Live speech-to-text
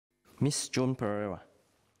Ms. Joan Pereira.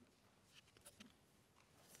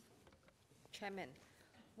 Chairman,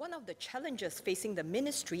 one of the challenges facing the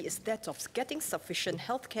ministry is that of getting sufficient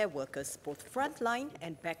healthcare workers, both frontline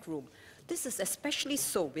and backroom. This is especially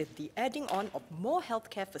so with the adding on of more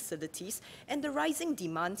healthcare facilities and the rising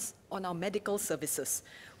demands on our medical services.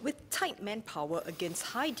 With tight manpower against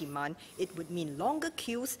high demand, it would mean longer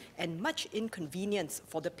queues and much inconvenience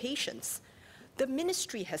for the patients. The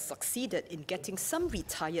ministry has succeeded in getting some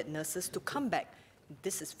retired nurses to come back.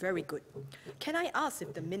 This is very good. Can I ask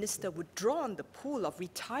if the minister would draw on the pool of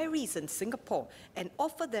retirees in Singapore and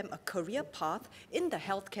offer them a career path in the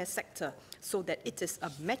healthcare sector so that it is a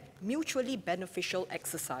mutually beneficial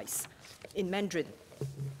exercise? In Mandarin,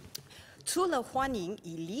 除了欢迎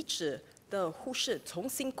已离职的护士重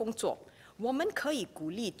新工作，我们可以鼓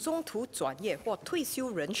励中途转业或退休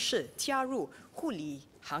人士加入护理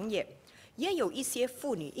行业。也有一些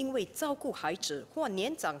妇女因为照顾孩子或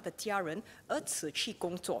年长的家人而辞去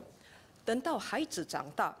工作，等到孩子长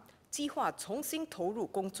大，计划重新投入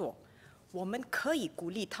工作。我们可以鼓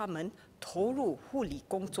励他们投入护理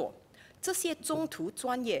工作。这些中途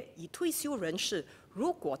专业与退休人士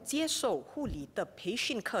如果接受护理的培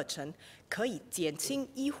训课程，可以减轻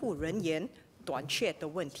医护人员短缺的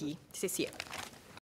问题。谢谢。